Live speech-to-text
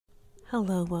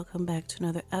Hello, welcome back to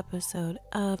another episode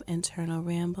of Internal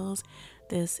Rambles.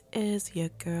 This is your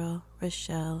girl,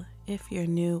 Rochelle. If you're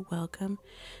new, welcome.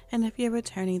 And if you're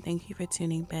returning, thank you for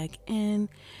tuning back in.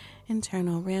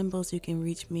 Internal Rambles, you can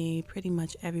reach me pretty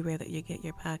much everywhere that you get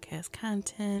your podcast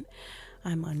content.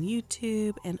 I'm on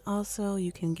YouTube, and also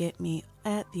you can get me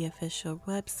at the official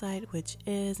website, which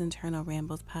is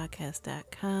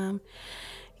internalramblespodcast.com.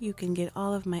 You can get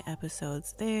all of my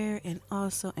episodes there and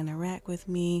also interact with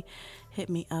me. Hit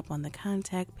me up on the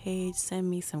contact page. Send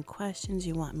me some questions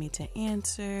you want me to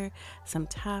answer, some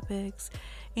topics.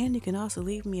 And you can also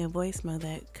leave me a voicemail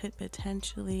that could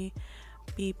potentially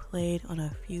be played on a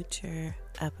future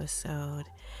episode.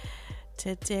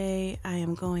 Today, I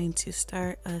am going to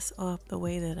start us off the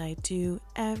way that I do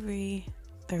every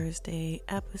Thursday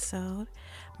episode.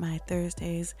 My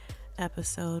Thursdays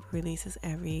episode releases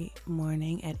every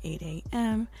morning at 8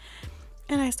 a.m.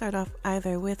 And I start off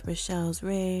either with Rochelle's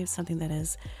Rave, something that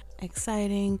is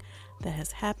exciting, that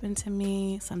has happened to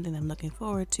me, something I'm looking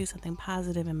forward to, something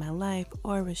positive in my life,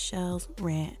 or Rochelle's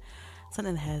Rant,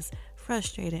 something that has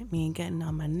frustrated me, getting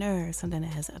on my nerves, something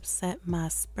that has upset my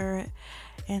spirit.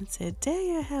 And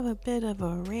today I have a bit of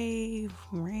a rave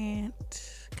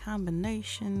rant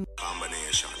combination.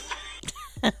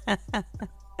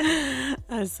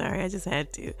 I'm sorry, I just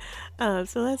had to.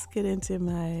 So let's get into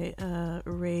my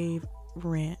rave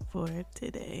rant for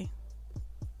today.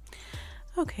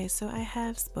 Okay, so I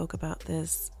have spoke about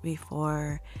this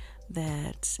before,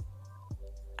 that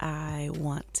I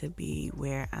want to be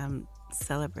where I'm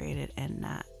celebrated and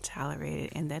not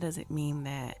tolerated, and that doesn't mean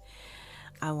that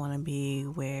I want to be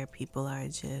where people are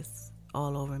just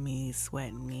all over me,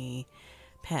 sweating me,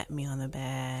 pat me on the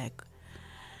back,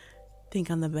 think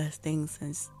I'm the best thing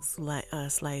since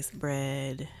sliced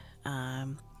bread,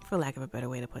 for lack of a better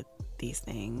way to put these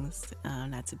things,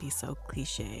 not to be so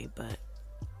cliche, but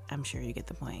I'm sure you get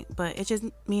the point. But it just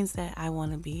means that I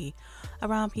want to be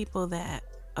around people that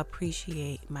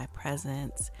appreciate my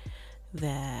presence,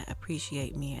 that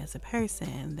appreciate me as a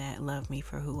person, that love me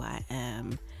for who I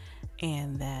am,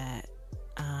 and that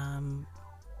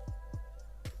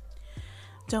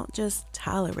don't just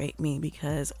tolerate me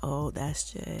because, oh,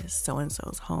 that's just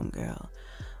so-and-so's homegirl,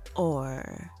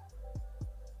 or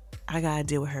I gotta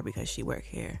deal with her because she work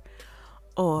here,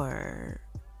 or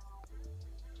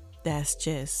that's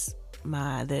just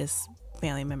this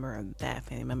family member or that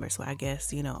family member, so I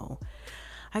guess,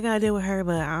 I gotta deal with her,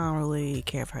 but I don't really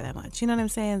care for her that much. You know what I'm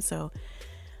saying? So,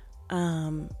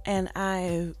 and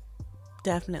I've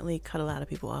definitely cut a lot of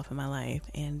people off in my life,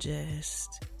 and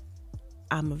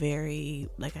I'm a very,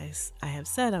 like I have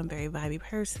said, I'm a very vibey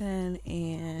person,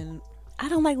 and I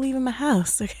don't like leaving my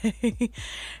house, okay?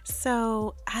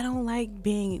 So I don't like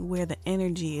being where the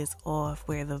energy is off,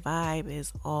 where the vibe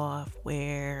is off,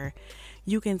 where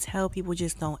you can tell people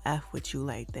just don't F with you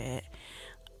like that.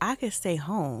 I could stay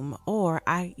home, or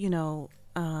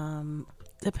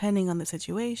depending on the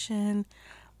situation,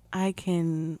 I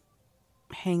can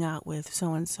hang out with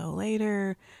so-and-so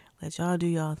later, let y'all do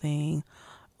y'all thing.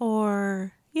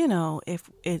 Or, if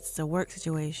it's a work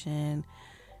situation,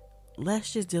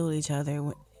 let's just deal with each other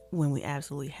when we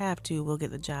absolutely have to. We'll get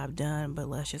the job done, but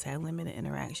let's just have limited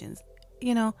interactions,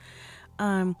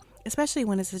 especially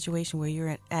when it's a situation where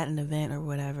you're at an event or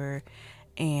whatever,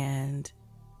 and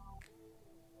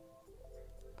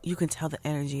you can tell the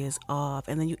energy is off,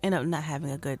 and then you end up not having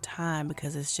a good time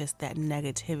because it's just that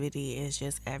negativity is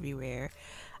just everywhere.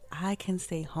 I can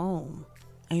stay home,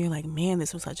 and you're like, man,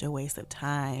 this was such a waste of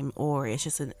time, or it's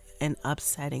just an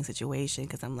upsetting situation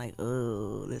because I'm like,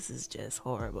 oh, this is just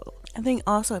horrible. I think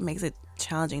also it makes it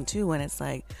challenging too when it's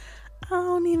like, I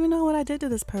don't even know what I did to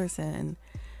this person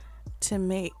to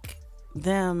make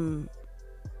them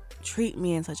treat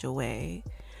me in such a way.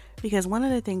 Because one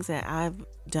of the things that I've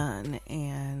done,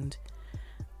 and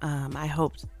I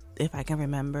hope, if I can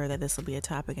remember, that this will be a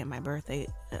topic in my birthday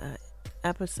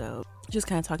episode, just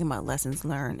kind of talking about lessons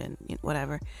learned and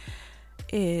whatever,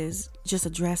 is just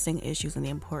addressing issues and the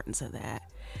importance of that,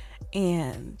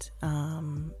 and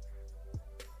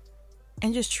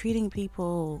just treating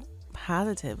people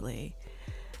positively.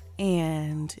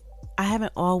 And I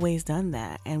haven't always done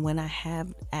that, and when I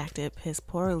have acted piss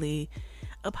poorly,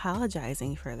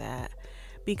 apologizing for that,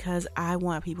 because I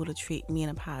want people to treat me in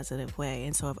a positive way.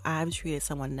 And so if I've treated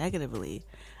someone negatively,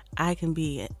 I can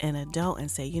be an adult and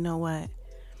say, you know what,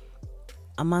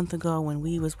 a month ago when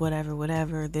we was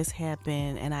whatever, this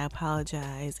happened, and I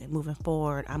apologize, and moving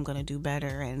forward I'm gonna do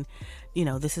better, and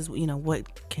this is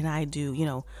what can I do,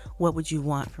 what would you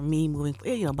want from me moving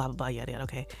forward, blah blah blah, yada yada.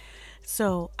 Okay,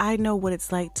 so I know what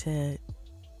it's like to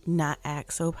not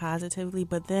act so positively,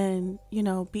 but then,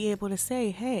 be able to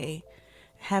say, hey,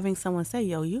 having someone say,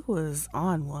 yo, you was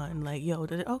on one. Like, yo,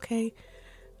 okay,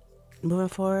 moving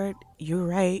forward, you're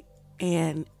right.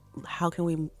 And how can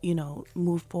we,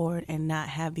 move forward and not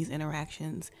have these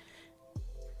interactions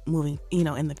moving,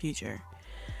 in the future?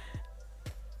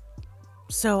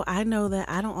 So I know that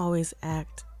I don't always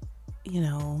act,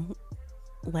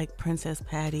 like Princess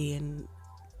Patty and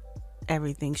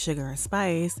everything sugar and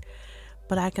spice,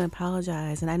 but I can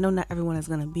apologize. And I know not everyone is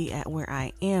going to be at where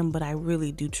I am, but I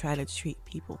really do try to treat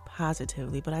people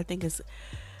positively. But I think it's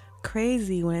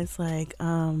crazy when it's like,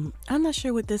 I'm not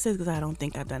sure what this is because I don't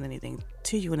think I've done anything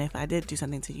to you. And if I did do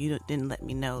something to you, you didn't let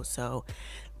me know. So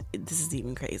this is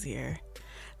even crazier.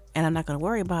 And I'm not going to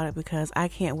worry about it because I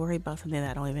can't worry about something that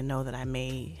I don't even know that I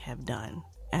may have done.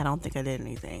 I don't think I did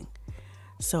anything.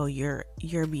 So your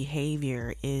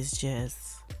behavior is just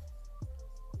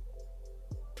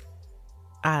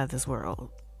out of this world,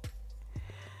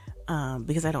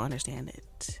 because I don't understand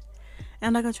it. And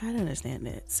I'm not going to try to understand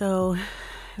it. So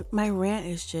my rant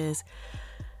is just,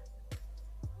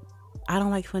 I don't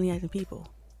like funny acting people.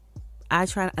 I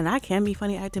try, and I can be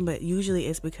funny acting, but usually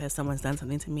it's because someone's done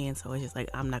something to me. And so it's just like,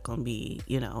 I'm not going to be,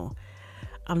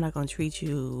 I'm not going to treat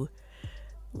you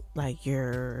like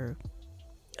you're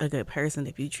a good person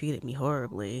if you treated me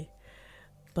horribly.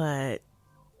 But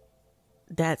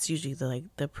that's usually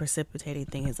the precipitating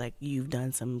thing is like, you've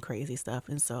done some crazy stuff.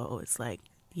 And so it's like,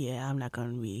 yeah, I'm not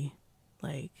going to be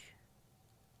like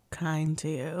kind to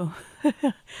you. I'm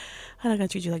not going to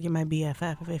treat you like you're my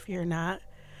BFF if you're not.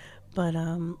 But,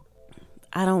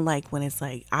 I don't like when it's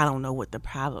like, I don't know what the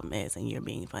problem is and you're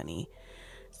being funny.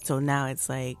 So now it's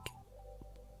like,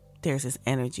 there's this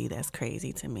energy that's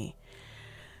crazy to me.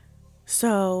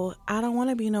 So I don't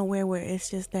want to be nowhere where it's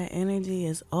just that energy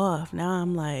is off. Now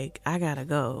I'm like, I gotta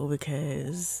go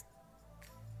because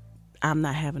I'm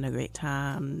not having a great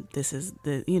time. This is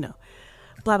the,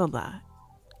 blah, blah, blah,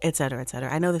 et cetera, et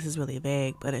cetera. I know this is really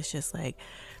vague, but it's just like,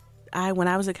 when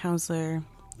I was a counselor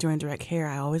during direct care,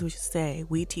 I always would say,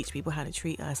 we teach people how to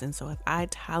treat us. And so if I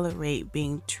tolerate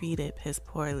being treated piss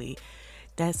poorly,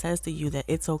 that says to you that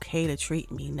it's okay to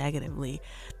treat me negatively,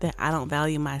 that I don't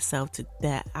value myself,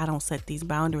 that I don't set these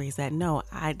boundaries, that no,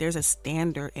 there's a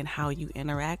standard in how you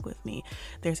interact with me.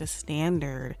 There's a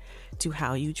standard to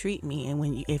how you treat me.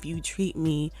 And if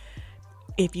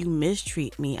you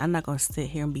mistreat me, I'm not going to sit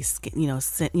here and be,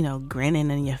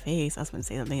 grinning in your face. I was going to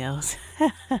say something else.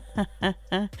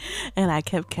 And I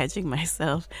kept catching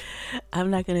myself. I'm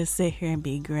not going to sit here and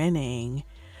be grinning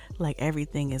like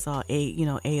everything is all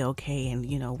A-okay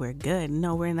and, we're good.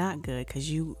 No, we're not good because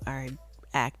you are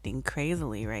acting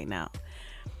crazily right now.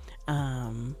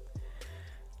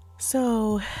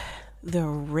 So the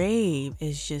rave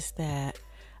is just that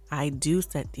I do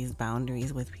set these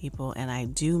boundaries with people and I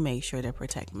do make sure to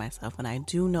protect myself. And I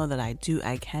do know that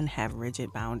I can have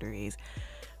rigid boundaries,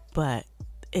 but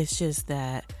it's just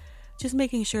that just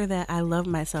making sure that I love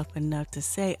myself enough to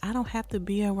say, I don't have to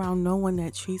be around no one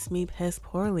that treats me piss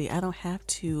poorly. I don't have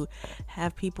to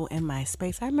have people in my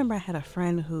space. I remember I had a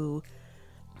friend who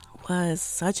was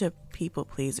such a people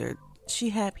pleaser. She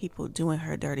had people doing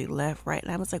her dirty left, right.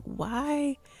 And I was like,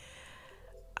 why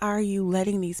are you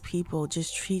letting these people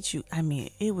just treat you? I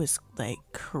mean, it was like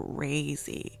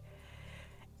crazy.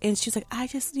 And she's like, I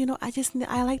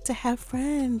like to have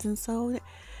friends. And so,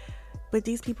 but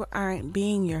these people aren't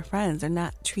being your friends. They're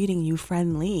not treating you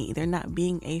friendly. They're not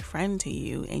being a friend to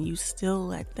you. And you still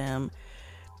let them,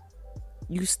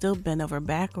 you still bend over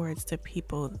backwards to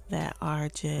people that are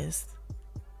just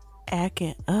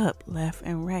acting up left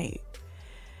and right.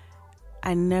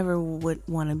 I never would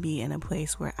want to be in a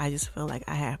place where I just feel like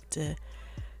I have to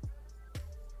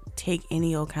take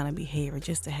any old kind of behavior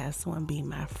just to have someone be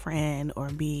my friend or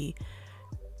be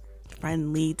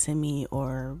friendly to me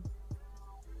or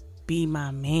be my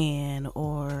man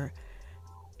or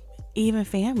even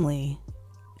family.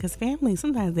 Because family,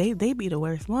 sometimes they be the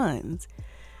worst ones.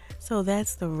 So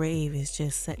that's the rave, is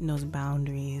just setting those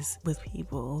boundaries with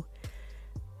people,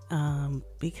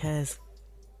 because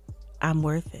I'm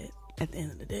worth it at the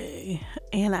end of the day.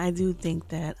 And I do think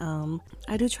that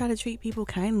I do try to treat people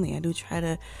kindly. I do try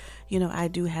to, I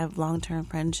do have long-term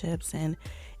friendships, and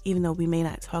even though we may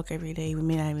not talk every day, we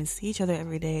may not even see each other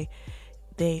every day,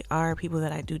 they are people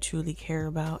that I do truly care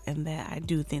about, and that I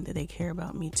do think that they care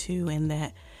about me too, and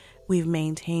that we've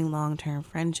maintained long-term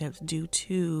friendships due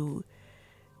to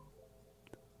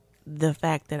the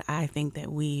fact that I think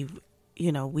that we've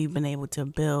been able to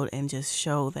build and just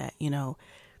show that,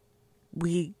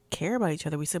 we care about each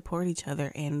other, we support each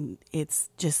other, and it's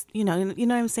just, you know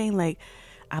what I'm saying? Like,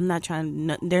 I'm not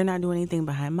they're not doing anything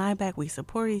behind my back. We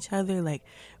support each other. Like,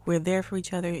 we're there for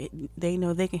each other. They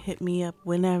know they can hit me up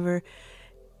whenever.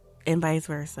 and vice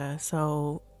versa.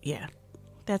 So yeah,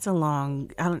 that's a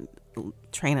long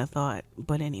train of thought.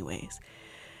 But anyways,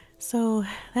 so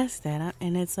that's that.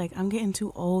 And it's like I'm getting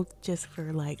too old just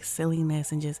for like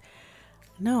silliness and just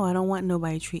no, I don't want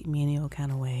nobody to treat me any old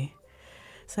kind of way.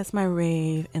 So that's my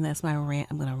rave and that's my rant.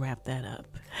 I'm gonna wrap that up.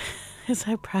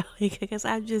 Because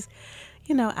I've just,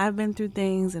 I've been through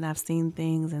things and I've seen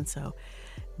things, and so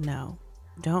no,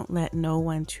 don't let no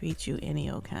one treat you any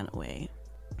old kind of way.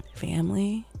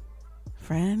 Family,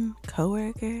 friend,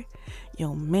 coworker,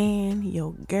 your man,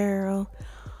 your girl,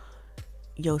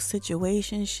 your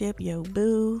situationship, your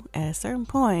boo. At a certain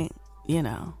point,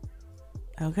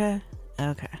 okay.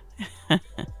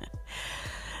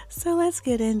 So let's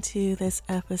get into this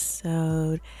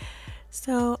episode.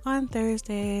 So on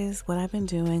Thursdays, what I've been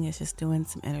doing is just doing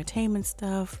some entertainment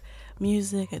stuff,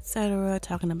 music, etc.,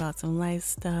 talking about some life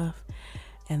stuff,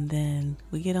 and then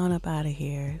we get on up out of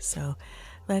here. So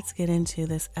let's get into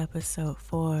this episode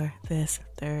for this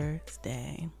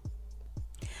Thursday.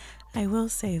 I will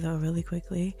say though, really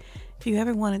quickly, if you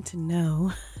ever wanted to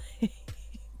know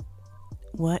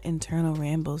what internal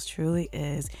rambles truly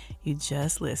is, you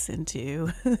just listen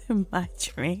to my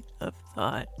train of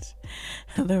thought,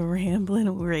 the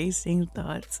rambling, racing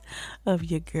thoughts of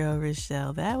your girl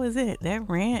Rochelle. That was it. That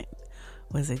rant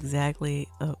was exactly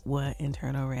what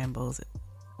internal rambles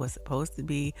was supposed to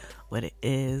be, what it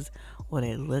is, what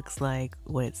it looks like,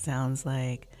 what it sounds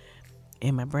like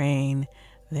in my brain.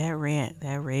 That rant,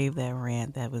 that rave, that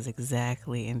rant, that was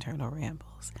exactly internal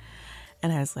rambles.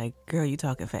 And I was like, girl, you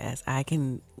talking fast.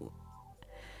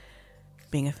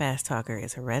 Being a fast talker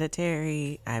is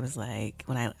hereditary. I was like,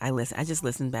 when I just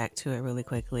listened back to it really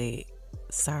quickly.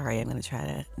 Sorry, I'm going to try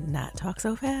to not talk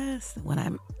so fast. When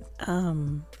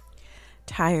I'm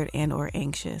tired and or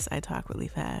anxious, I talk really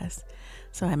fast.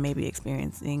 So I may be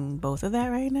experiencing both of that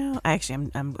right now.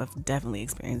 Actually, I'm definitely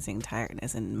experiencing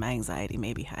tiredness, and my anxiety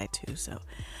may be high too. So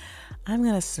I'm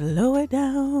going to slow it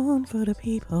down for the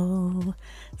people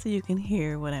so you can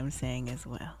hear what I'm saying as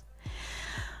well.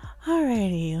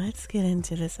 Alrighty, let's get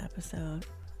into this episode.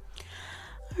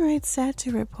 Alright, sad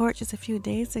to report, just a few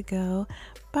days ago,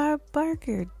 Bob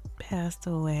Barker passed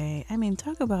away. I mean,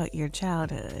 talk about your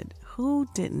childhood. Who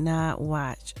did not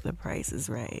watch The Price is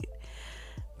Right?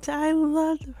 I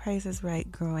loved The Price is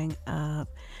Right growing up.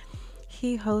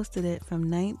 He hosted it from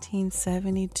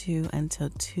 1972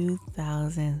 until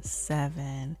 2007,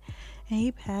 and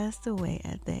he passed away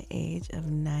at the age of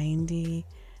 99.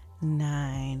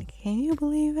 Can you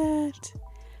believe that?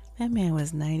 That man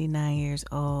was 99 years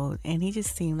old, and he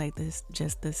just seemed like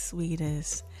just the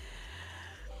sweetest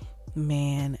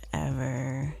man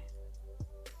ever.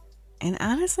 And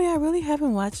honestly, I really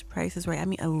haven't watched Price is Right. I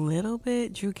mean, a little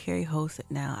bit. Drew Carey hosts it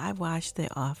now. I've watched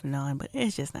it off and on, but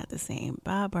it's just not the same.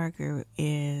 Bob Barker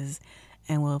is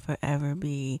and will forever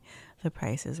be The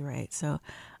Price is Right. So,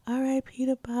 R.I.P.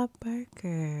 to Bob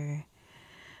Barker.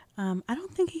 I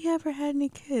don't think he ever had any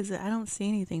kids. I don't see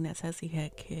anything that says he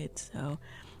had kids. So,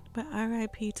 but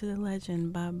R.I.P. to the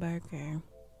legend, Bob Barker.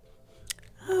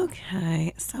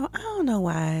 Okay, so I don't know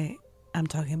why I'm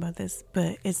talking about this,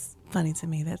 but it's funny to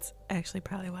me. That's actually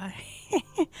probably why.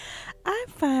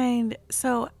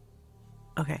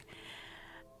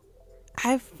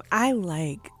 I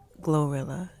like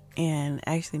Glorilla, and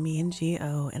actually me and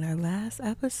Gio in our last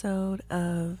episode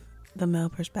of The Male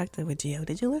Perspective with Gio.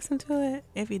 Did you listen to it?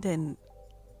 If you didn't,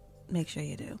 make sure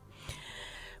you do.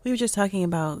 We were just talking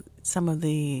about some of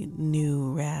the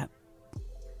new rap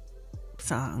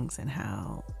songs and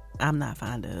how I'm not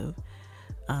fond of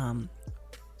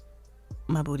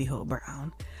My Booty Hole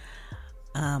Brown.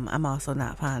 I'm also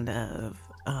not fond of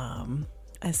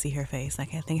I see her face. I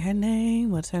can't think her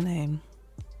name. What's her name?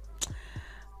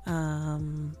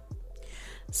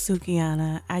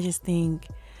 Sukiana. I just think,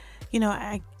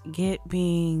 I get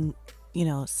being,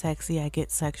 sexy. I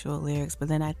get sexual lyrics, but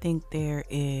then I think there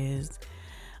is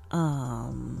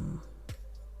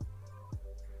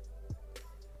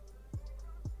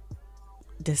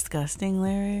disgusting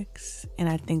lyrics, and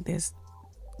I think there's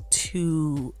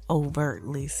too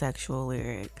overtly sexual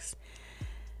lyrics,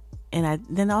 and I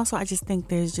just think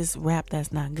there's just rap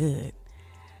that's not good.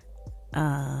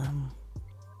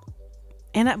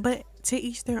 But to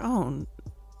each their own.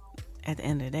 At the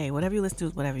end of the day, whatever you listen to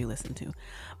is whatever you listen to.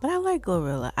 But I like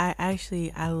Glorilla. I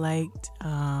liked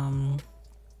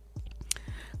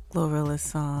Glorilla's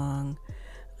song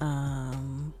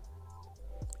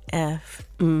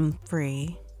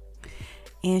Free,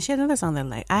 and she had another song that I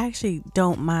like. I actually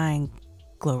don't mind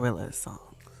Glorilla's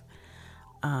songs,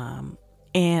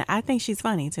 and I think she's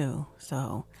funny too.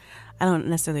 So I don't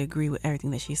necessarily agree with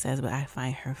everything that she says, but I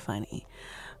find her funny.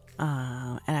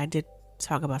 And I did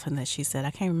talk about something that she said.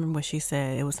 I can't remember what she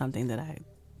said. It was something that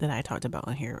I talked about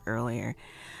on here earlier.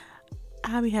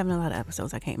 I'll be having a lot of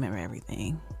episodes. I can't remember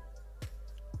everything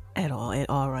at all. It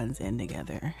all runs in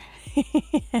together.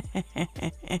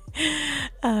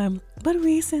 But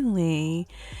recently,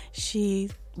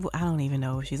 I don't even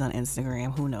know if she's on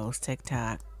Instagram. Who knows?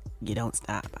 TikTok. You don't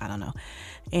stop. I don't know.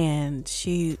 And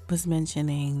she was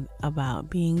mentioning about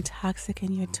being toxic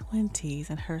in your 20s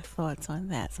and her thoughts on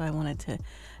that. So I wanted to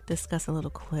discuss a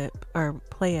little clip, or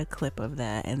play a clip of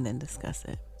that, and then discuss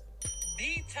it.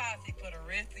 Be toxic for the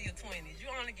rest of your 20s. You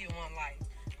only get one life.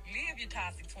 Live your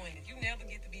toxic 20s. You never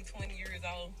get to be 20 years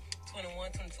old,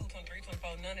 21, 22, 23,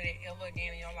 24, none of that ever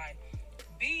again in your life.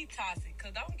 Be toxic,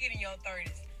 because don't get in your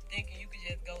 30s thinking you could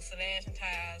just go slashing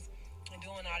tires and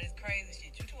doing all this crazy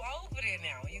shit. You too old for that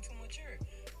now. You too mature.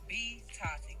 Be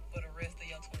toxic for the rest of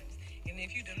your 20s. And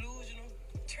if you delusional,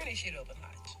 turn this shit up a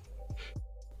notch.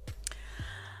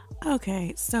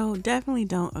 Okay, so definitely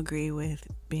don't agree with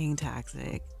being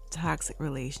toxic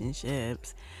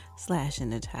relationships, slashing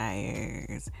the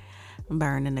tires,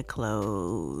 burning the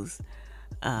clothes,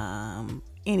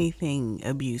 anything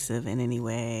abusive in any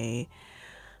way.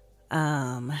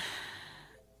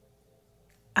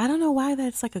 I don't know why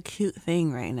that's like a cute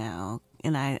thing right now,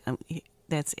 and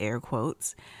that's air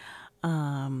quotes.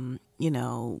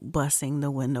 Busting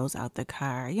the windows out the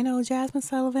car. Jasmine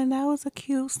Sullivan, that was a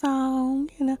cute song.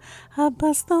 I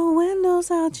bust the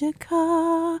windows out your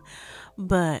car.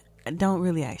 But don't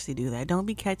really actually do that. Don't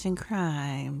be catching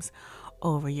crimes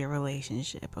over your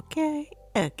relationship, okay?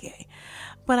 Okay.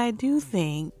 But I do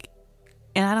think,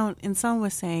 and someone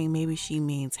was saying maybe she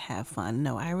means have fun.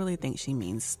 No, I really think she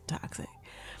means toxic.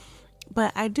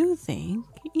 But I do think,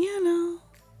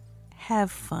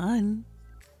 have fun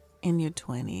in your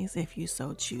 20s if you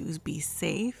so choose. Be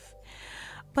safe.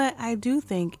 But I do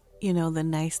think, the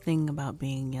nice thing about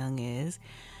being young is,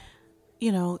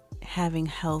 having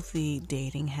healthy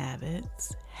dating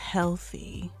habits,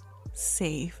 healthy,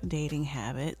 safe dating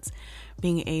habits,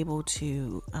 being able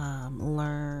to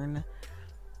learn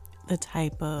the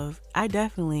type of, I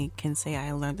definitely can say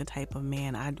I learned the type of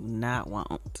man I do not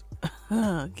want.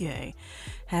 Okay.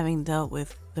 Having dealt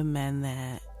with the men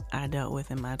that I dealt with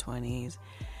in my 20s,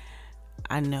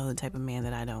 I know the type of man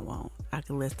that I don't want. I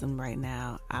could list them right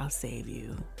now. I'll save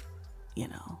you.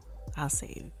 I'll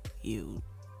save you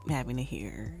having to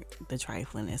hear the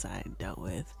triflingness I dealt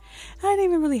with. I didn't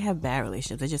even really have bad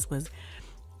relationships. I just was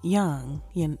young,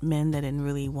 men that didn't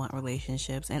really want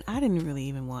relationships, and I didn't really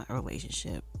even want a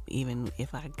relationship, even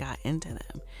if I got into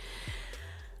them.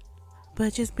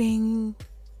 But just being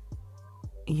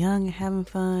young, having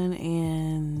fun,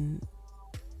 and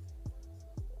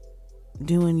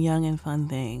doing young and fun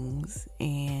things,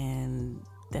 and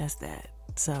that's that.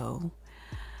 So,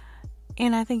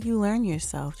 and I think you learn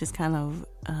yourself, just kind of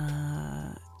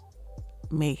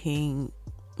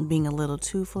being a little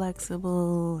too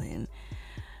flexible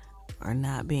or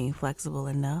not being flexible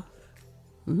enough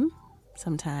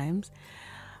sometimes.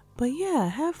 But yeah,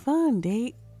 have fun,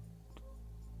 date.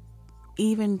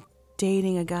 Even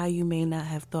dating a guy you may not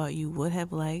have thought you would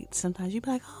have liked, sometimes you'd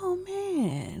be like, oh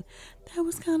man, that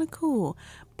was kind of cool.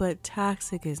 But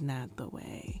toxic is not the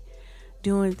way.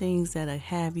 Doing things that'll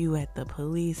have you at the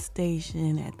police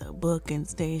station, at the booking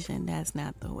station, that's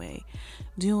not the way.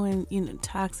 Doing,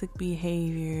 toxic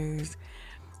behaviors,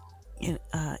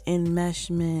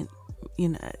 enmeshment,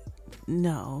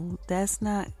 no, that's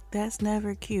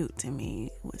never cute to me.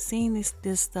 Seeing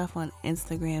this stuff on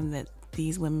Instagram that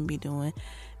these women be doing,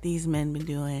 these men be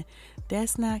doing,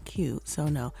 that's not cute. So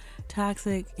no,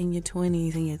 toxic in your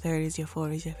 20s, in your 30s, your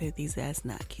 40s, your 50s, that's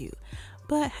not cute.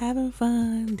 But having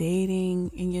fun,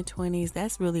 dating in your 20s,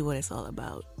 that's really what it's all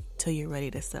about till you're ready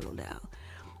to settle down.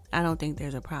 I don't think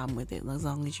there's a problem with it as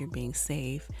long as you're being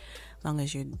safe, as long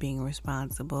as you're being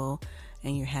responsible,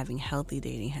 and you're having healthy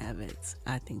dating habits.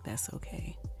 I think that's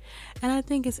okay. And I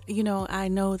think it's, I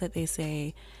know that they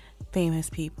say famous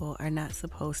people are not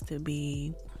supposed to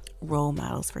be role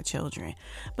models for children,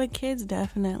 but kids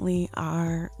definitely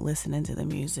are listening to the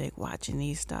music, watching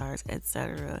these stars,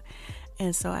 etc.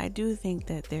 And so I do think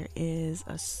that there is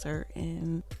a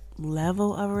certain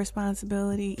level of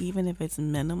responsibility, even if it's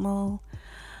minimal.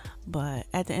 But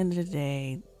at the end of the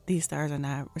day, these stars are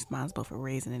not responsible for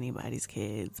raising anybody's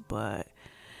kids. But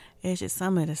it's just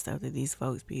some of the stuff that these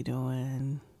folks be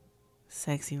doing.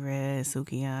 Sexy Red,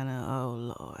 Sukiana,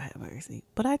 oh Lord have mercy.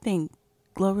 But I think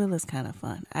Glorilla's kind of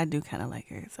fun. I do kind of like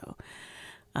her, so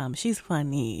she's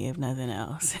funny if nothing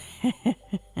else.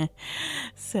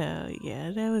 So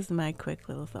yeah, that was my quick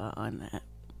little thought on that.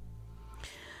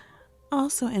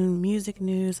 Also in music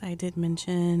news, I did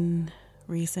mention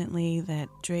recently that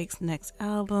Drake's next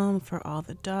album, For All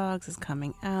the Dogs, is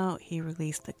coming out. He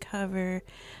released the cover.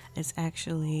 It's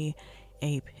actually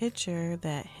a picture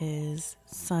that his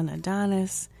son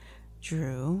Adonis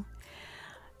drew.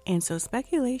 And so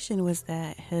speculation was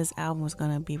that his album was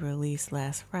going to be released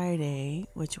last Friday,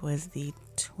 which was the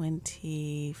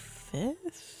 25th,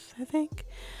 I think.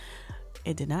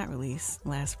 It did not release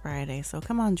last Friday. So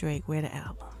come on, Drake, where the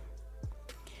album?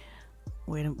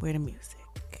 Where the music?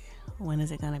 When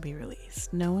is it going to be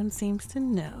released? No one seems to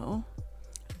know,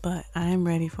 but I'm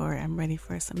ready for it. I'm ready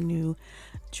for some new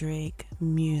Drake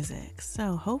music.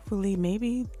 So hopefully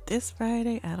maybe this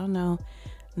Friday, I don't know.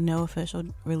 No official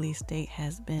release date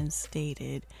has been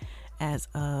stated as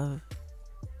of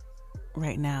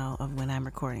right now of when I'm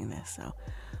recording this. So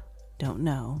don't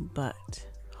know, but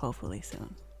hopefully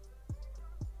soon.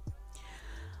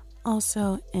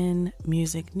 Also in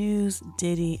music news,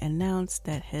 Diddy announced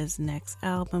that his next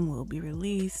album will be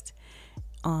released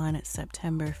on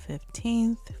September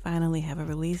 15th. Finally have a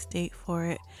release date for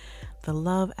it. The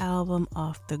Love album,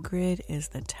 Off the Grid, is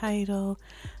the title.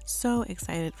 So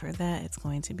excited for that. It's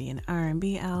going to be an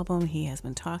R&B album. He has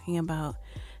been talking about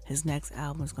his next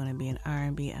album is going to be an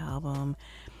R&B album.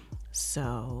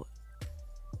 So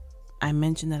I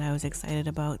mentioned that I was excited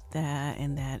about that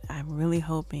and that I'm really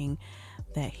hoping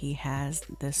that he has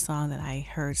this song that I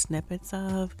heard snippets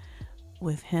of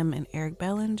with him and Eric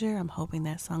Bellinger. I'm hoping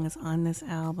that song is on this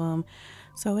album.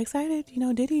 So excited. You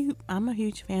know, Diddy, I'm a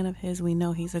huge fan of his. We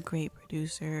know he's a great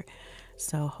producer.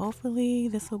 So hopefully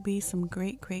this will be some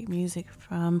great music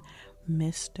from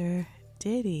Mr.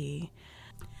 Diddy.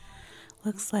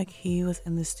 Looks like he was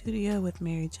in the studio with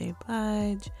Mary J.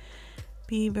 Blige,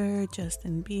 Bieber,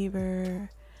 Justin Bieber.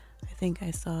 I think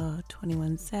I saw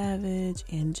 21 Savage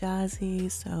and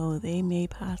Jazzy. So they may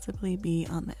possibly be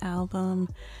on the album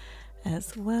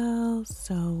as well,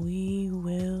 so we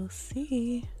will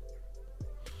see.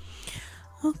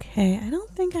 Okay, I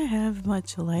don't think I have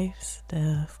much life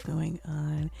stuff going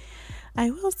on.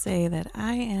 I will say that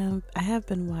I have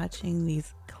been watching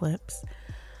these clips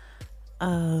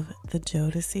of the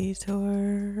Jodeci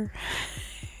tour.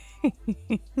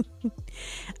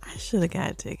 I should have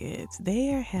got tickets.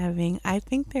 They are having, I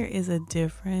think there is a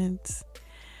difference.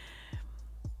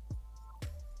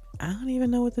 I don't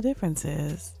even know what the difference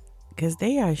is, because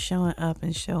they are showing up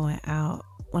and showing out.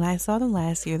 When I saw them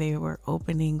last year, they were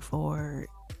opening for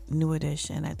New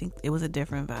Edition. I think it was a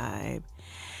different vibe.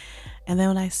 And then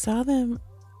when I saw them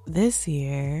this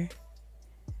year,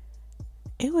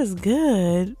 it was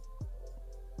good.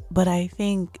 But I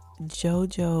think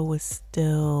JoJo was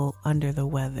still under the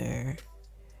weather.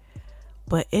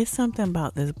 But it's something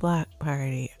about this block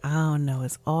party. I don't know.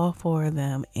 It's all four of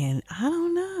them. And I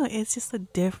don't know. It's just a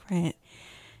different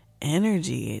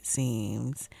energy, it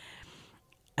seems.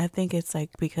 I think it's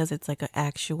like because it's like an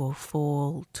actual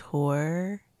full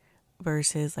tour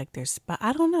versus like their spot.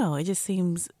 I don't know. It just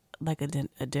seems like a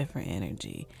different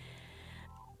energy.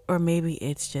 Or maybe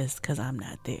it's just because I'm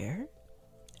not there.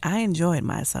 I enjoyed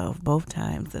myself both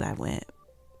times that I went.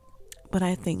 But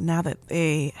I think now that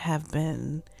they have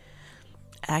been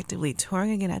actively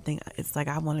touring again, I think it's like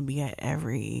I want to be at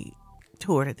every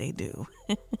tour that they do.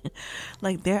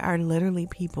 Like there are literally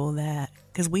people that,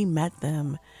 because we met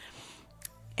them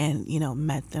and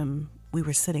we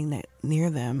were sitting near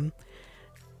them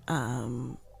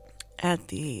at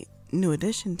the New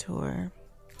Edition tour,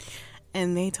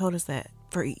 and they told us that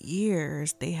for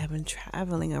years they have been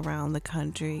traveling around the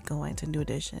country going to New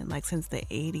Edition, like since the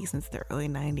 80s, since the early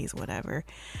 90s, whatever.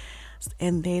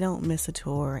 And they don't miss a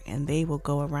tour, and they will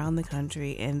go around the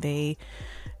country and they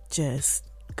just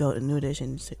go to New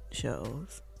Edition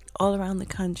shows all around the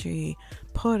country,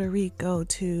 Puerto Rico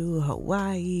to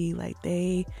Hawaii. Like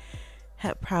they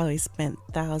have probably spent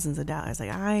thousands of dollars.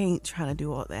 Like I ain't trying to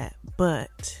do all that,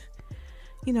 but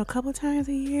a couple times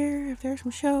a year, if there's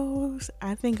some shows,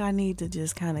 I think I need to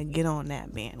just kind of get on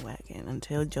that bandwagon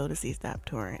until Jodeci stop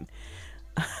touring.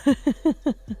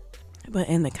 But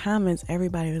in the comments,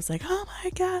 everybody was like, oh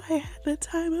my God, I had the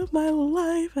time of my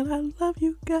life and I love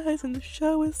you guys and the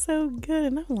show is so good.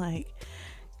 And I'm like,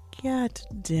 God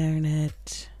darn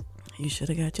it. You should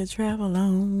have got your travel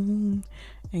on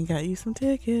and got you some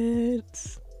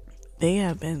tickets. They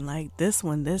have been like, this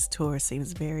tour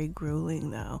seems very grueling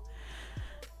though.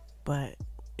 But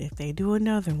if they do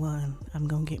another one, I'm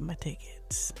going to get my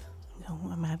tickets. I'm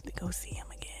going to have to go see them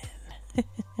again.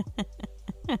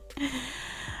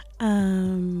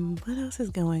 What else is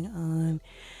going on?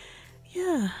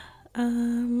 Yeah.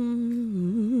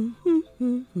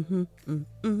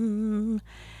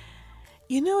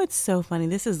 It's so funny.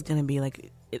 This is going to be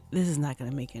like, this is not going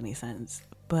to make any sense.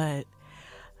 But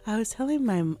I was telling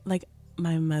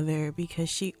my mother, because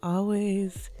she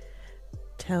always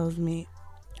tells me,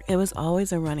 it was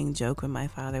always a running joke when my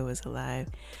father was alive,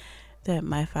 that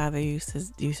my father used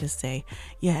to say,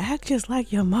 "You act just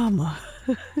like your mama,"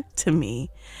 to me,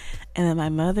 and then my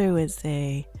mother would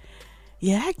say,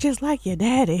 "You act just like your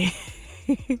daddy."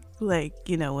 Like,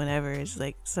 whenever it's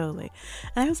like so, like,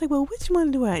 and I was like, well, which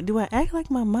one do I act like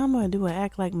my mama, or do I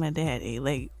act like my daddy?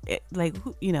 Like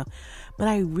but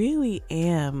I really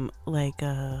am like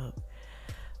a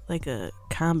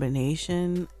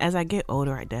combination. As I get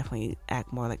older, I definitely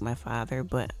act more like my father,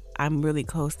 but I'm really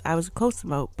close. I was close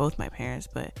to both my parents,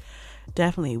 but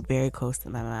definitely very close to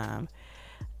my mom.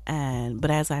 But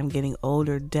as I'm getting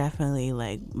older, definitely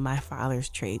like my father's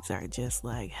traits are just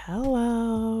like,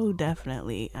 hello,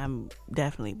 definitely. I'm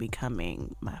definitely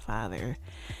becoming my father.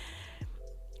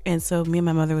 And so me and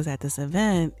my mother was at this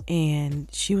event, and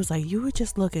she was like, "You were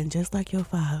just looking just like your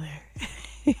father."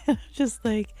 Just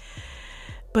like,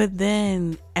 but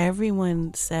then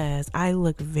everyone says I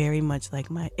look very much like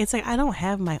it's like I don't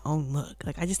have my own look.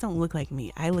 Like, I just don't look like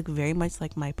me. I look very much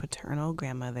like my paternal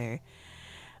grandmother.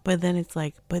 But then it's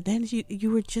like, but then you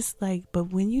were just like,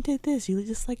 but when you did this, you were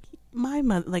just like my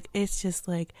mother. Like, it's just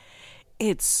like,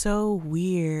 it's so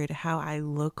weird how I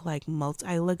look like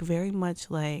I look very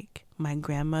much like my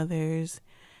grandmothers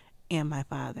and my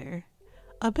father.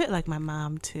 A bit like my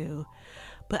mom too.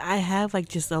 But I have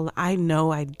like I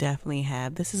know I definitely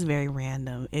have, this is very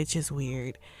random, it's just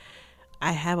weird.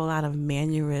 I have a lot of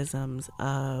mannerisms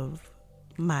of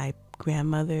my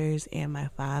grandmothers and my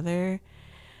father.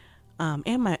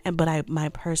 My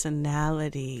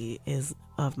personality is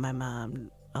of my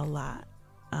mom a lot.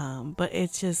 But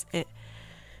it's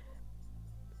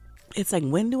like,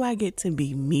 when do I get to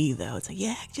be me though? It's like,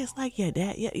 yeah, just like your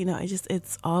dad. Yeah,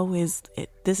 it's always,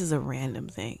 this is a random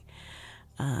thing.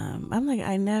 I'm like,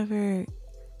 and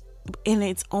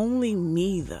it's only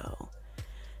me though.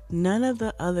 None of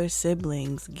the other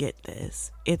siblings get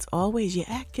this. It's always,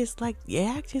 I'm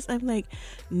like,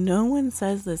 no one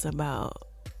says this about,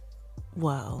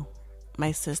 well,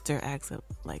 my sister acts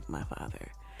like my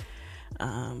father,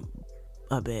 a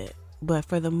bit, but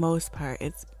for the most part,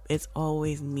 it's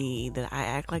always me, that I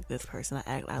act like this person.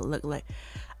 I look like,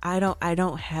 I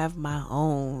don't have my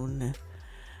own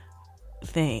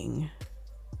thing,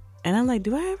 and I'm like,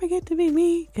 do I ever get to be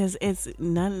me? Because it's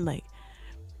none. Like,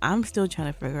 I'm still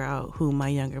trying to figure out who my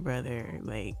younger brother,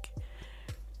 like,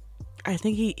 I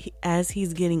think he as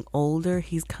he's getting older,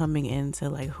 he's coming into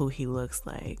like who he looks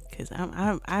like. Because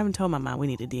I haven't told my mom we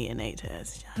need a DNA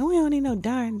test. We don't need no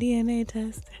darn DNA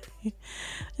test. This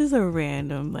is a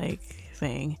random like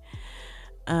thing.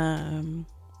 But I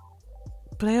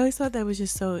always thought that was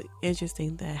just so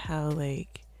interesting, that how,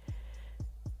 like,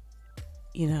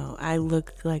 I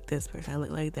look like this person, I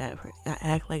look like that person, I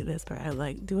act like this person. I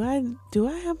like, do I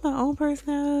have my own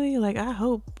personality? Like, I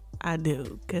hope I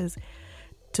do, because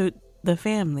to the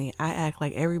family, I act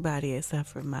like everybody except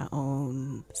for my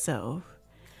own self.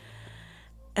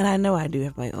 And I know I do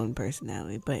have my own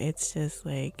personality, but it's just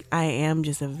like, I am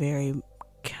just a very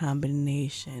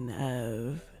combination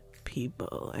of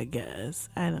people, I guess.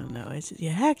 I don't know. It's just, you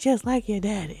act just like your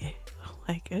daddy.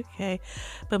 Like, okay.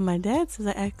 But my dad says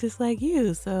I act just like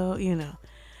you, so,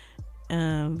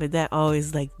 but that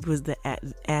always, like, was the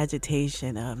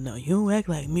agitation of, no, you don't act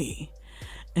like me.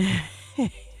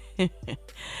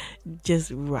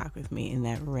 Just rock with me in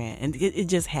that rant. And it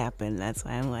just happened. That's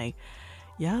why I'm like,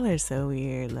 y'all are so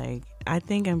weird. Like,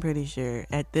 I'm pretty sure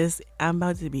at this, I'm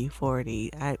about to be 40.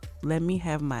 Let me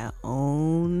have my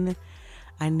own.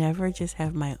 I never just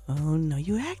have my own. No,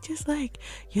 you act just like,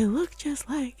 you look just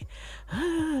like,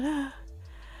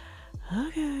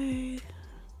 okay.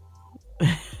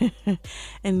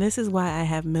 And this is why I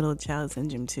have middle child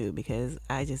syndrome too, because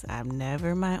I'm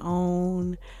never my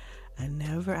own. I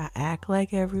act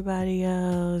like everybody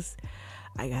else.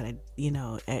 I gotta,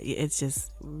 it's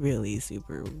just really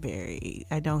super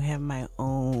I don't have my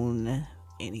own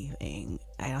anything.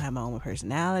 I don't have my own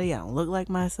personality. I don't look like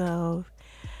myself.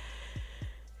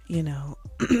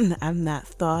 I'm not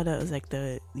thought of as like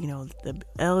the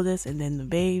eldest and then the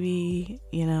baby,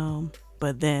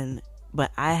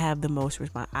 but I have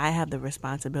I have the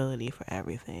responsibility for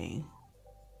everything,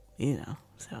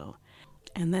 so.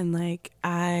 And then, like,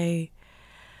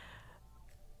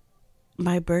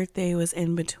 my birthday was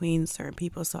in between certain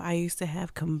people. So I used to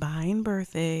have combined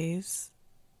birthdays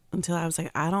until I was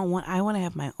like, I want to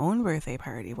have my own birthday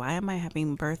party. Why am I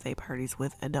having birthday parties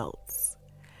with adults?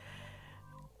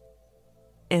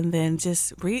 And then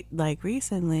just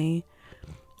recently,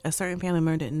 a certain family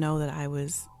member didn't know that I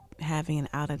was having an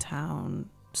out of town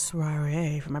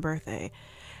soiree for my birthday.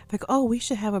 Like, oh, we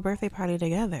should have a birthday party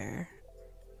together.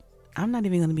 I'm not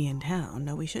even going to be in town.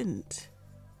 No, we shouldn't.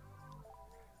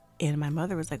 And my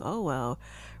mother was like, oh, well,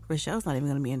 Rochelle's not even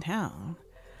going to be in town,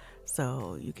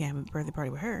 so you can't have a birthday party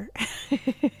with her.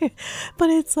 But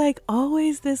it's like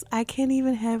always this, I can't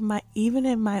even have even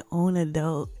in my own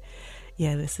adult,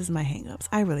 yeah, this is my hangups.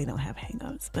 I really don't have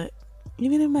hangups, but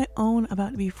even in my own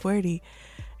about to be 40,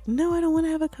 no, I don't want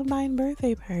to have a combined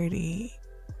birthday party.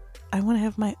 I want to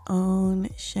have my own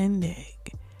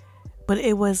shindig. But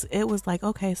it was like,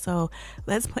 okay, so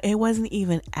it wasn't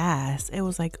even asked. It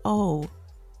was like, oh,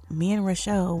 me and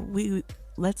Rochelle, we're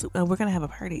gonna have a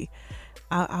party.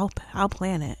 I'll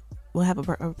plan it. We'll have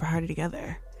a party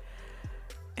together.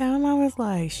 And I was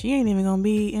like, she ain't even gonna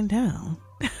be in town.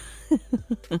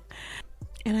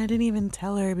 And I didn't even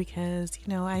tell her because,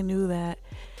 I knew that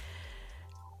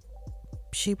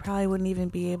she probably wouldn't even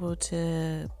be able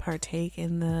to partake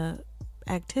in the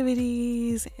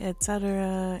activities,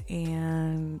 etc.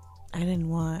 And I didn't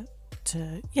want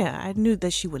to, I knew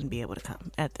that she wouldn't be able to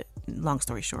come. Long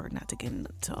story short, not to get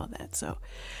into all that. So,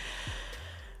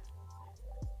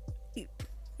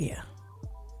 yeah.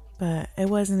 But it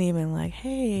wasn't even like,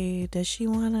 hey, does she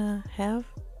want to have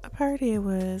a party? It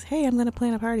was, hey, I'm going to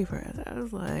plan a party for us. I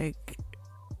was like,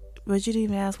 but you didn't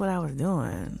even ask what I was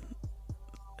doing.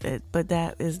 But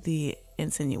that is the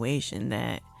insinuation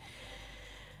that,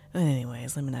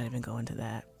 anyways, let me not even go into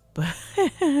that. But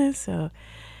so,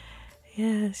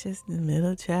 yeah, it's just the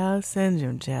middle child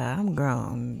syndrome, child. I'm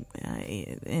grown.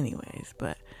 Anyways,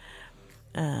 but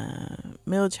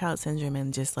middle child syndrome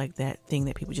and just like that thing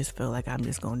that people just feel like I'm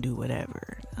just gonna do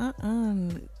whatever.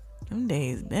 Them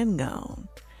days been gone.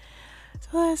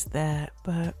 So that's that.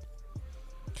 But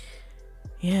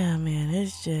yeah, man,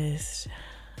 it's just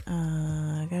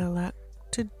I got a lot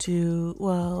to do.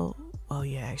 Well,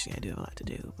 yeah, actually I do have a lot to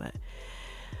do, but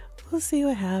we'll see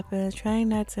what happens. Trying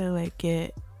not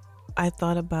to I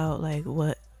thought about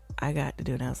what I got to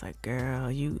do, and I was like, girl,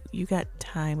 you got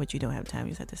time, but you don't have time.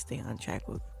 You just have to stay on track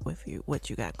with what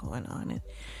you got going on, and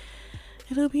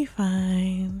it'll be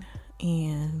fine.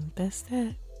 And that's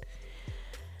that.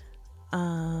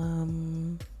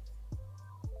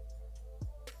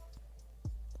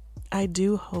 I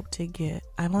do hope to get,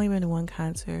 I've only been to one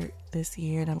concert this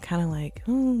year, and I'm kind of like,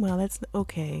 well, that's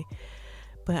okay,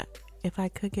 but if I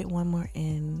could get one more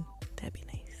in, that'd be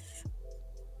nice.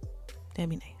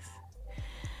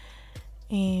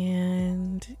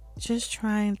 And just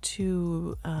trying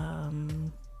to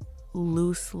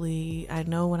loosely, I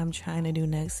know what I'm trying to do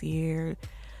next year,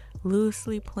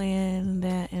 loosely plan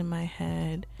that in my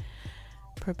head,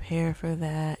 prepare for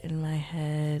that in my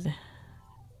head,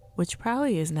 which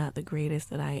probably is not the greatest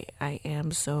that I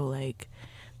am so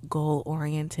goal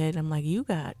oriented. I'm like, you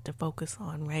got to focus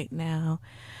on right now,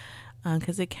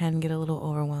 because it can get a little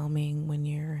overwhelming when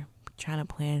you're trying to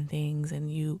plan things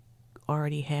and you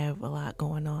already have a lot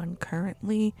going on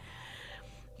currently.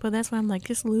 But that's why I'm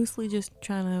just loosely just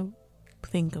trying to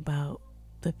think about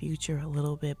the future a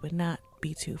little bit, but not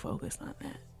be too focused on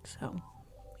that. So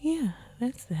yeah,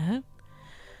 that's that.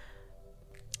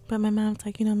 But my mom's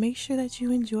like, make sure that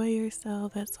you enjoy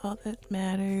yourself. That's all that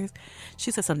matters. She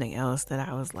said something else that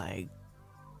I was like,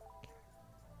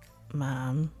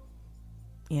 Mom,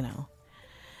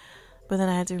 but then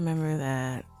I had to remember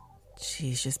that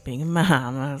she's just being a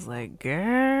mom. I was like,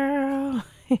 girl,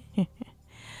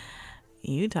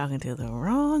 you talking to the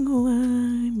wrong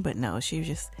one. But no, she was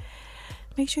just,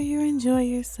 make sure you enjoy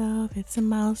yourself. It's a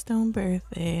milestone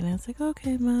birthday. And I was like,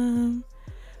 okay, Mom,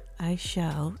 I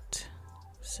shout.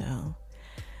 So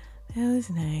that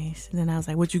was nice. And then I was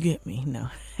like, what'd you get me? No.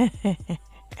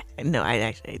 No,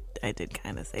 I did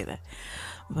kind of say that.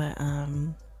 But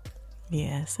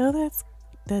yeah, so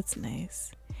that's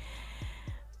nice.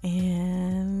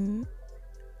 And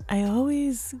I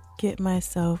always get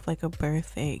myself a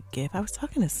birthday gift. I was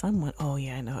talking to someone. Oh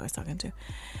yeah, I know who I was talking to.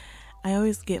 I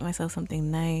always get myself something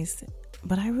nice,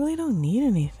 but I really don't need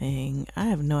anything. I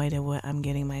have no idea what I'm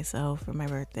getting myself for my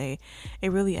birthday.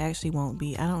 It really actually won't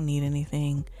be. I don't need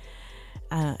anything.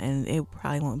 And it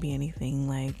probably won't be anything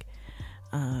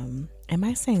am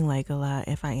I saying a lot?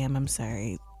 If I am, I'm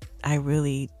sorry. I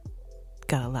really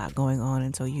got a lot going on,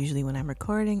 and so usually when I'm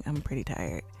recording, I'm pretty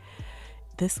tired.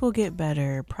 This will get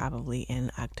better probably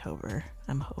in October,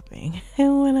 I'm hoping,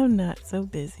 and when I'm not so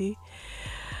busy.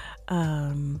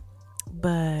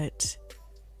 But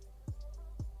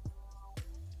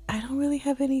I don't really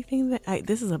have anything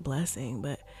this is a blessing,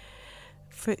 but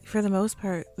for the most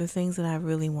part, the things that I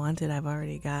really wanted, I've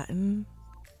already gotten.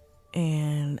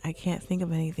 And I can't think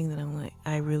of anything that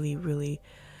I really, really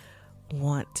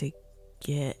want to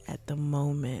get at the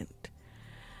moment.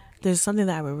 There's something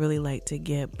that I would really like to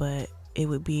get, but it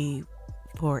would be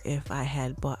for if I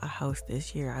had bought a house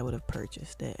this year, I would have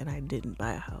purchased it, and I didn't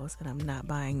buy a house, and I'm not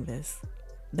buying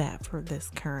that for this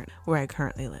where I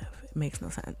currently live. It makes no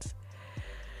sense.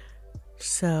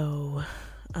 So,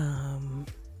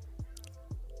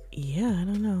 yeah, I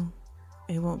don't know.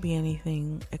 It won't be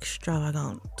anything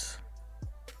extravagant.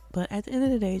 But at the end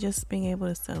of the day, just being able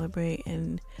to celebrate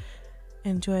and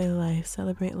enjoy life,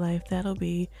 celebrate life, that'll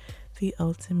be the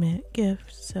ultimate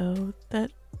gift. So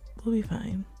that will be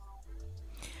fine.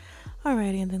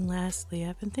 Alrighty, and then lastly,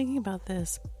 I've been thinking about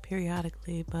this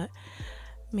periodically, but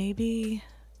maybe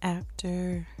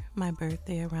after my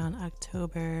birthday around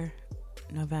October,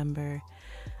 November,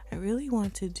 I really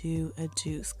want to do a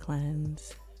juice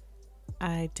cleanse.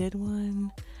 I did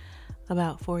one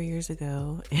about 4 years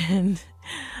ago, and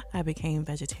I became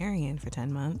vegetarian for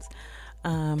 10 months.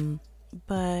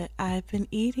 But I've been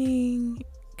eating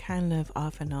kind of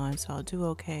off and on, so I'll do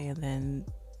okay and then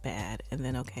bad and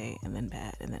then okay and then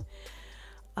bad and then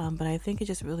but I think it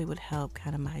just really would help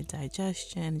kind of my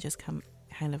digestion, just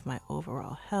kind of my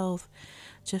overall health,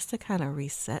 just to kind of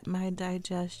reset my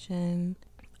digestion,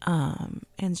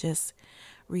 and just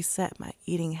reset my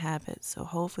eating habits. So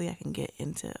hopefully I can get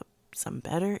into some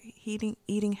better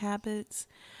eating habits.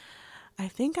 I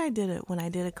think I did it when I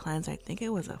did a cleanse. I think it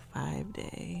was a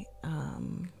 5-day.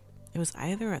 It was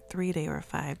either a 3-day or a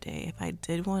 5-day. If I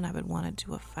did one, I would want to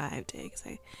do a 5-day because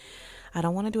I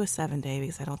don't want to do a 7-day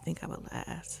because I don't think I would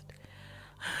last.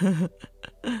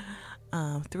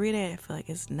 3-day, I feel like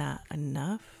it's not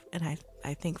enough, and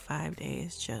I think 5 days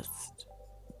is just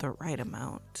the right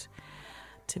amount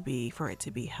for it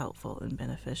to be helpful and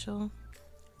beneficial.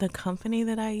 The company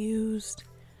that I used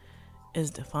is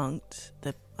defunct.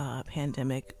 The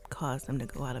pandemic caused them to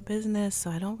go out of business, so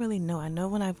I don't really know. I know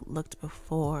when I've looked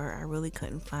before, I really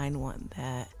couldn't find one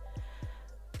that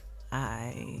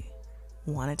I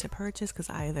wanted to purchase because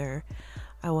either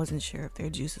I wasn't sure if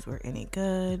their juices were any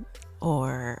good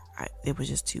or it was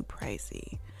just too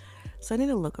pricey. So I need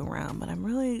to look around, but I'm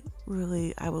really,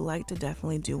 I would like to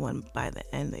definitely do one by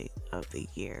the end of the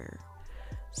year.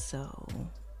 So,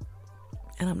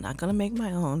 and I'm not going to make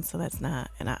my own, so that's not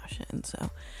an option. So,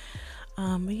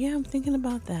 but yeah, I'm thinking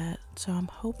about that. So I'm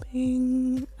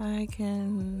hoping I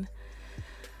can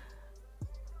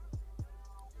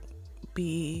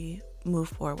move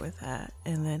forward with that,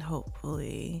 and then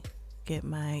hopefully get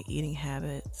my eating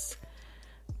habits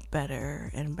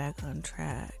better and back on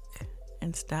track,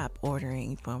 and stop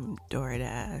ordering from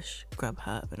DoorDash,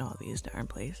 Grubhub, and all these darn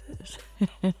places.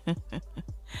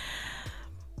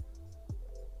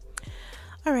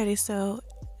 Alrighty, so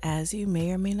as you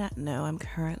may or may not know, I'm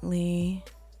currently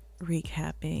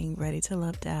recapping Ready to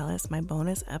Love Dallas, my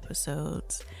bonus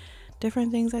episodes.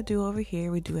 Different things I do over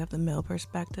here. We do have the male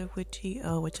perspective with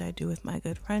Gio, which I do with my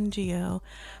good friend Gio,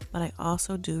 but I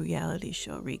also do reality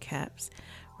show recaps.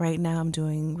 Right now I'm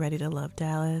doing Ready to Love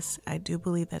Dallas. I do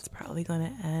believe that's probably going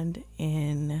to end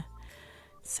in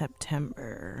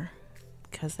September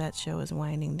because that show is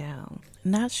winding down.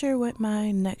 Not sure what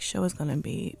my next show is going to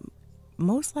be.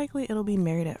 Most likely it'll be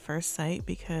Married at First Sight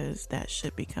because that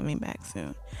should be coming back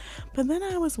soon. But then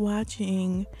I was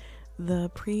watching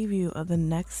the preview of the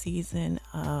next season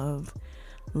of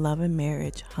Love and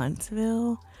Marriage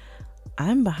Huntsville.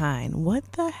 I'm behind.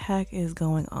 What the heck is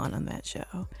going on that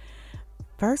show?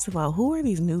 First of all, who are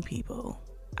these new people?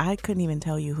 I couldn't even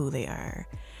tell you who they are.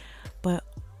 But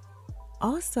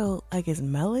also, like, is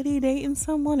Melody dating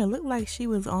someone? It looked like she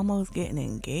was almost getting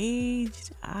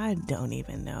engaged. I don't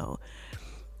even know.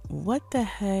 What the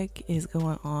heck is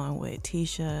going on with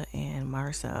Tisha and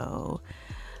Marceau?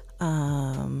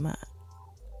 I don't know.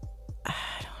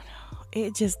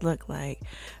 It just looked like,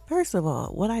 first of all,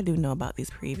 what I do know about these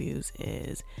previews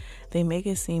is they make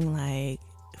it seem like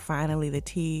finally the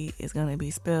tea is going to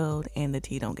be spilled and the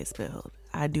tea don't get spilled.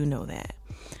 I do know that.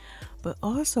 But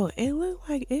also, it looked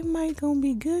like it might gonna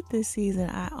be good this season.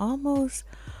 I almost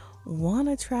want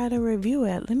to try to review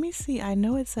it. Let me see. I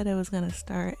know it said it was going to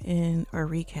start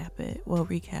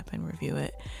recap and review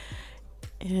it.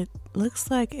 It looks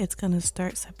like it's going to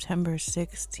start September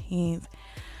 16th.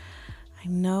 I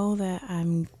know that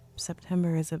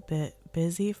September is a bit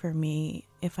busy for me.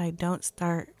 If I don't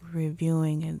start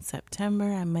reviewing in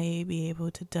September, I may be able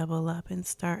to double up and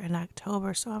start in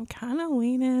October. So I'm kind of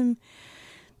leaning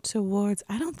towards,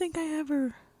 I don't think have I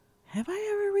ever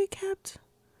recapped?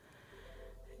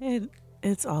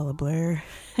 It's all a blur.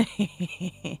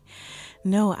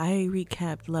 No, I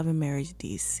recapped Love and Marriage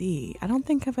DC. I don't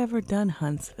think I've ever done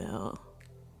Huntsville.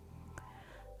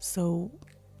 So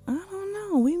I don't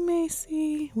know. We may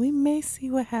see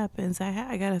what happens.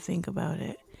 I gotta think about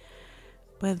it.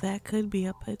 but that could be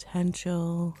a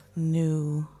potential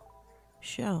new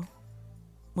show.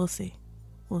 We'll see.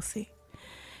 We'll see.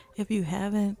 If you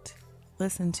haven't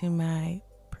listened to my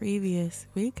previous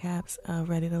recaps of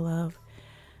Ready to Love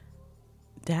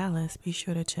Dallas, be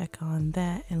sure to check on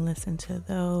that and listen to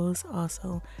those.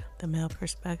 Also, the male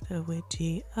perspective with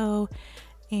G.O.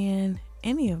 and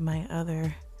any of my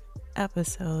other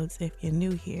episodes. If you're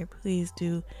new here, please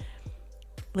do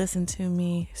listen to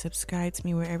me, subscribe to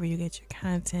me wherever you get your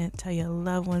content, tell your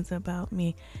loved ones about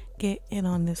me, get in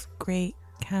on this great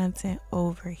content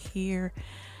over here.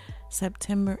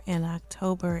 September and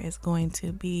October is going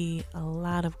to be a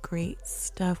lot of great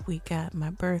stuff. We got my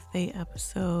birthday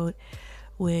episode,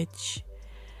 which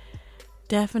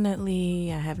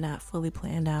definitely I have not fully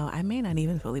planned out. I may not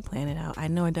even fully plan it out. I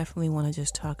know I definitely want to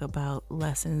just talk about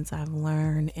lessons I've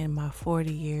learned in my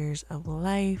 40 years of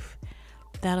life.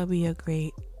 That'll be a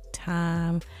great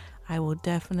time. I'm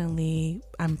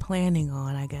planning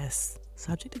on, I guess,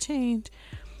 subject to change,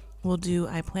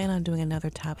 I plan on doing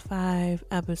another top 5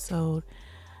 episode.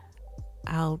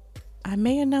 I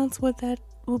may announce what that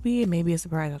will be. It may be a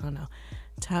surprise. I don't know.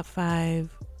 Top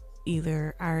 5,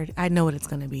 I know what it's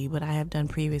going to be, but I have done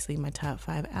previously my top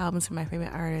 5 albums for my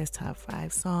favorite artists, top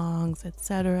 5 songs,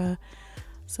 etc.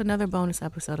 So another bonus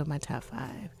episode of my top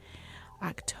 5.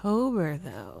 October,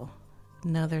 though,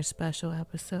 another special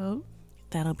episode.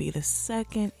 That'll be the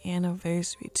 2nd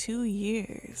anniversary, 2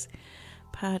 years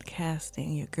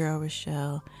podcasting, your girl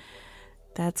Rochelle.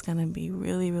 That's gonna be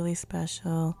really, really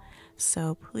special.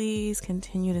 So please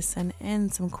continue to send in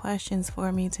some questions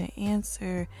for me to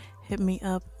answer. Hit me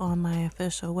up on my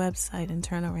official website,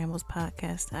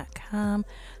 internalramblespodcast.com.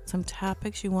 Some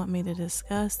topics you want me to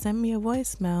discuss, send me a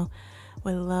voicemail.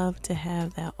 Would love to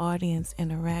have that audience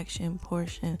interaction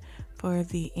portion for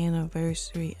the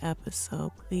anniversary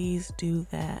episode. Please do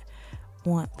that.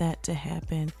 Want that to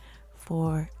happen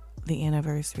for the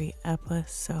anniversary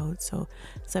episode. So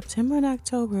September and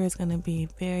October is going to be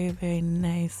very, very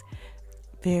nice,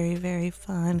 very, very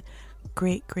fun,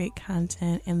 great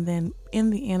content. And then in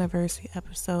the anniversary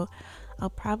episode, I'll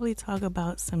probably talk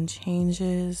about some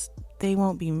changes. They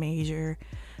won't be major.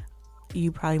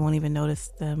 You probably won't even notice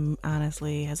them,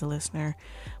 honestly, as a listener,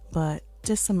 but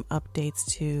just some updates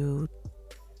to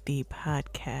the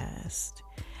podcast.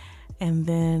 And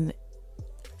then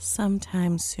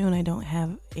sometime soon, I don't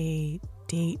have a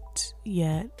date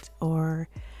yet or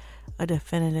a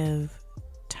definitive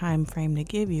time frame to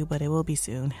give you, but it will be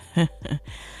soon.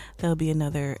 There'll be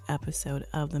another episode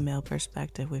of The Male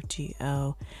Perspective with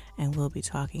G.O., and we'll be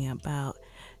talking about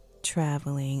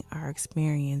traveling, our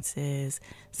experiences,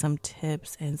 some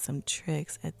tips and some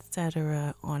tricks,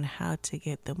 etc., on how to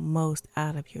get the most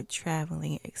out of your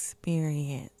traveling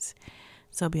experience.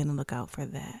 So be on the lookout for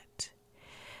that.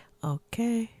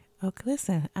 Okay,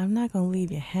 listen, I'm not going to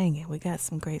leave you hanging. We got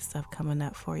some great stuff coming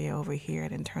up for you over here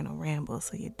at Internal Ramble,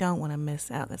 so you don't want to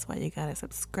miss out. That's why you got to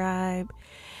subscribe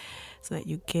so that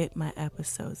you get my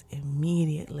episodes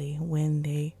immediately when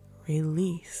they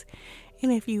release.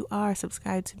 And if you are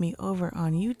subscribed to me over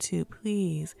on YouTube,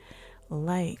 please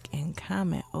like and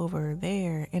comment over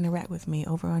there. Interact with me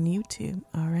over on YouTube.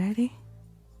 Alrighty?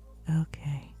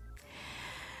 Okay.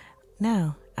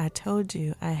 Now, I told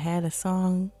you I had a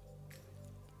song.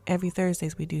 Every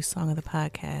Thursdays we do Song of the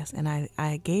Podcast, and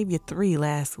I gave you 3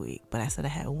 last week, but I said I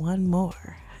had 1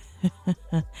 more.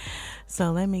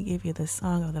 So let me give you the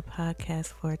Song of the Podcast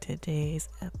for today's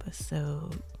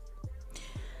episode.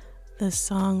 The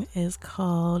song is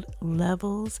called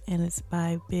Levels, and it's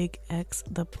by Big X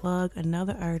The Plug,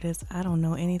 another artist I don't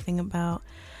know anything about.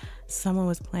 Someone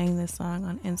was playing this song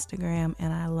on Instagram,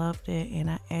 and I loved it, and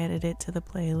I added it to the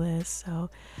playlist.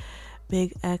 So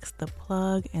Big X The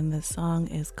Plug, and the song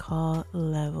is called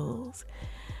Levels.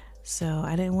 So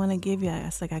I didn't want to give you,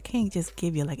 it's like I can't just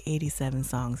give you like 87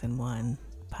 songs in one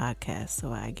podcast.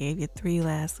 So I gave you 3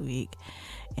 last week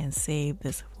and saved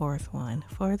this 4th one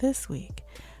for this week.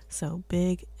 So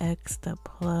Big X The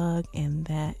Plug, and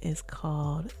that is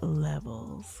called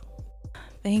Levels.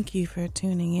 Thank you for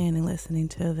tuning in and listening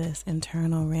to this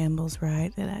internal rambles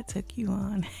ride that I took you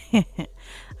on.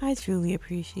 I truly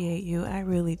appreciate you. I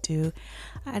really do.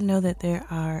 I know that there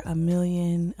are a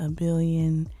million, a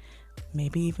billion,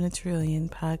 maybe even a trillion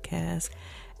podcasts.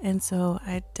 And so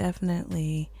I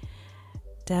definitely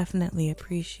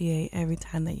appreciate every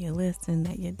time that you listen,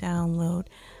 that you download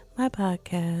my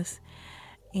podcast.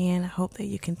 And I hope that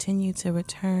you continue to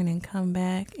return and come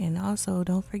back. And also,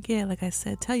 don't forget, like I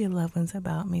said, tell your loved ones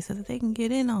about me so that they can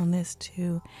get in on this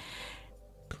too.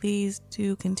 Please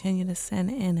do continue to send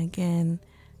in. Again,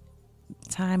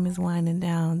 time is winding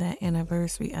down. That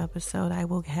anniversary episode, I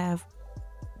will have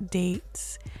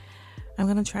dates. I'm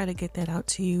going to try to get that out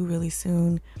to you really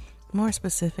soon. More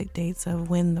specific dates of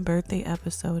when the birthday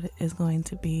episode is going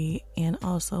to be, and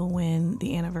also when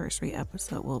the anniversary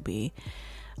episode will be,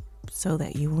 so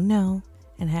that you will know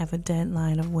and have a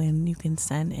deadline of when you can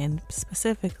send in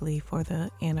specifically for the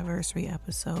anniversary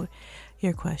episode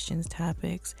your questions,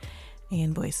 topics,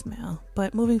 and voicemail.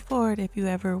 But moving forward, if you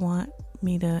ever want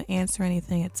me to answer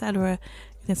anything, etc.,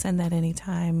 you can send that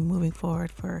anytime moving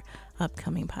forward for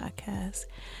upcoming podcasts.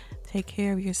 Take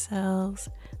care of yourselves.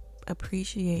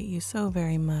 Appreciate you so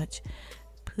very much.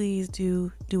 Please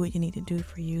do what you need to do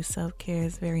for you. Self-care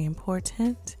is very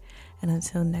important. And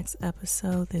until next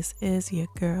episode, this is your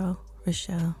girl,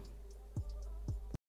 Rochelle.